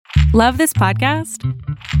Love this podcast?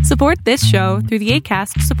 Support this show through the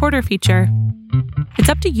Acast supporter feature. It's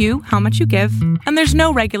up to you how much you give, and there's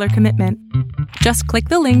no regular commitment. Just click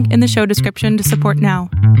the link in the show description to support now.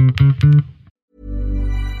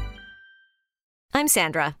 I'm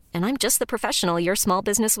Sandra, and I'm just the professional your small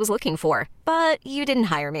business was looking for. But you didn't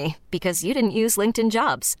hire me because you didn't use LinkedIn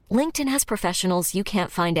Jobs. LinkedIn has professionals you can't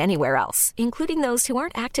find anywhere else, including those who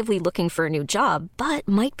aren't actively looking for a new job, but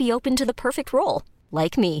might be open to the perfect role,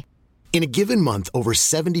 like me. In a given month, over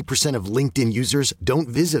 70% of LinkedIn users don't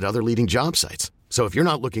visit other leading job sites. So if you're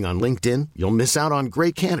not looking on LinkedIn, you'll miss out on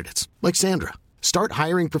great candidates like Sandra. Start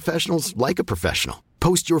hiring professionals like a professional.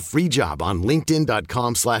 Post your free job on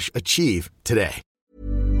linkedin.com/achieve today.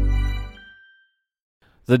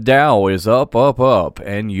 The Dow is up,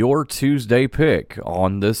 and your Tuesday pick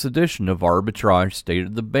on this edition of Arbitrage State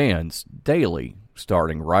of the Bands Daily,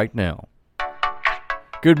 starting right now.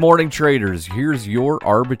 Good morning, traders. Here's your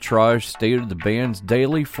Arbitrage State of the Bands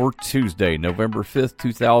Daily for Tuesday, November 5th,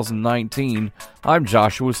 2019. I'm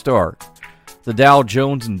Joshua Stark. The Dow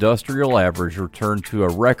Jones Industrial Average returned to a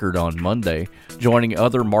record on Monday, joining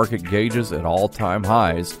other market gauges at all-time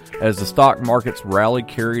highs as the stock market's rally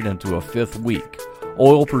carried into a fifth week.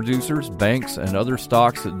 Oil producers, banks, and other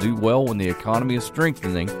stocks that do well when the economy is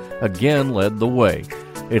strengthening again led the way.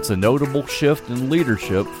 It's a notable shift in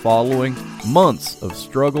leadership following months of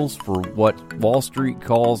struggles for what Wall Street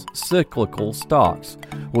calls cyclical stocks,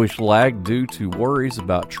 which lagged due to worries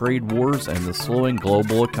about trade wars and the slowing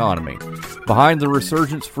global economy. Behind the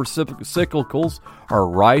resurgence for cyclicals are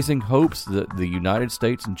rising hopes that the United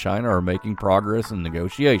States and China are making progress in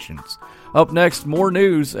negotiations. Up next, more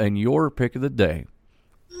news and your pick of the day.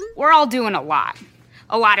 We're all doing a lot.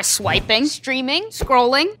 A lot of swiping, streaming,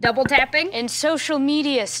 scrolling, double tapping, and social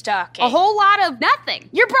media stalking. A whole lot of nothing.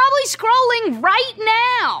 You're probably scrolling right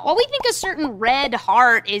now. While we think a certain red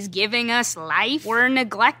heart is giving us life, we're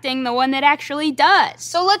neglecting the one that actually does.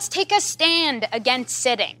 So let's take a stand against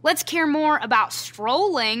sitting. Let's care more about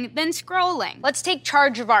strolling than scrolling. Let's take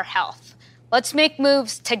charge of our health. Let's make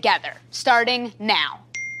moves together, starting now.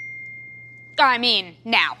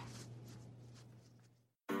 Now.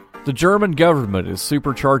 The German government is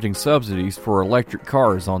supercharging subsidies for electric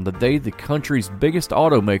cars on the day the country's biggest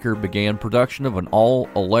automaker began production of an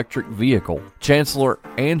all-electric vehicle. Chancellor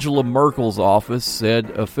Angela Merkel's office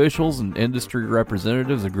said officials and industry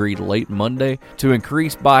representatives agreed late Monday to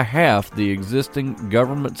increase by half the existing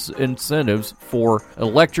government's incentives for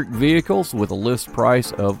electric vehicles with a list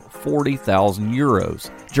price of 40,000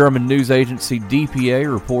 euros. German news agency DPA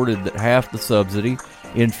reported that half the subsidy,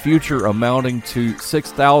 in future amounting to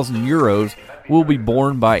 6,000 euros, will be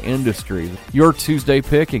borne by industry. Your Tuesday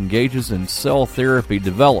pick engages in cell therapy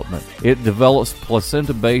development. It develops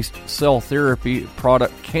placenta-based cell therapy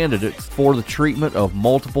product candidates for the treatment of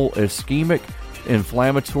multiple ischemic,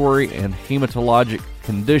 inflammatory, and hematologic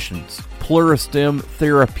conditions. Pluristem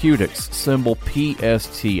Therapeutics, symbol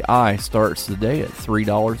PSTI, starts the day at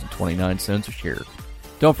 $3.29 a share.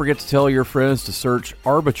 Don't forget to tell your friends to search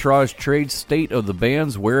Arbitrage Trade State of the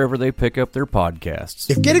Bands wherever they pick up their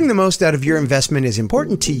podcasts. If getting the most out of your investment is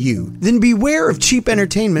important to you, then beware of cheap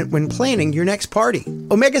entertainment when planning your next party.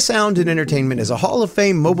 Omega Sound and Entertainment is a Hall of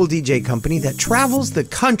Fame mobile DJ company that travels the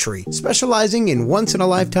country, specializing in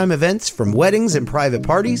once-in-a-lifetime events from weddings and private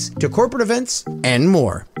parties to corporate events and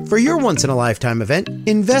more. For your once-in-a-lifetime event,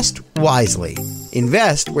 invest wisely.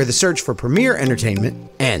 Invest where the search for premier entertainment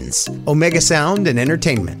ends. Omega Sound and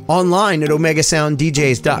Entertainment. Online at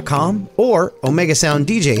OmegaSoundDJs.com or Omega Sound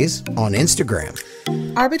DJs on Instagram.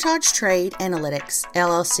 Arbitrage Trade Analytics,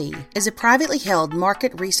 LLC, is a privately held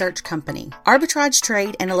market research company. Arbitrage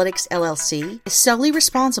Trade Analytics, LLC, is solely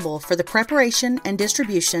responsible for the preparation and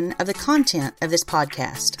distribution of the content of this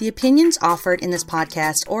podcast. The opinions offered in this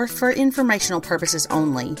podcast are for informational purposes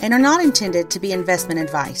only and are not intended to be investment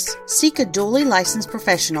advice. Seek a duly licensed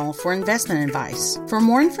professional for investment advice. For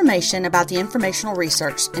more information about the informational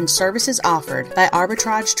research and services offered by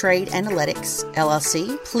Arbitrage Trade Analytics,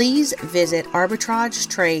 LLC, please visit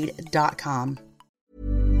arbitragetrade.com.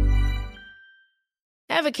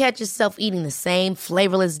 Ever catch yourself eating the same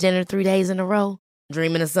flavorless dinner 3 days in a row?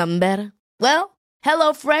 Dreaming of something better? Well,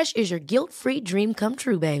 HelloFresh is your guilt-free dream come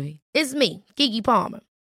true, baby. It's me, Keke Palmer.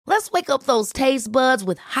 Let's wake up those taste buds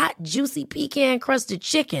with hot, juicy pecan-crusted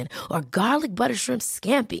chicken or garlic butter shrimp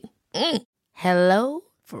scampi. Hello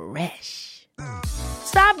Fresh.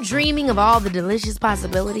 Stop dreaming of all the delicious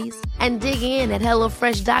possibilities and dig in at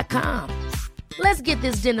HelloFresh.com. Let's get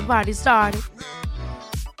this dinner party started.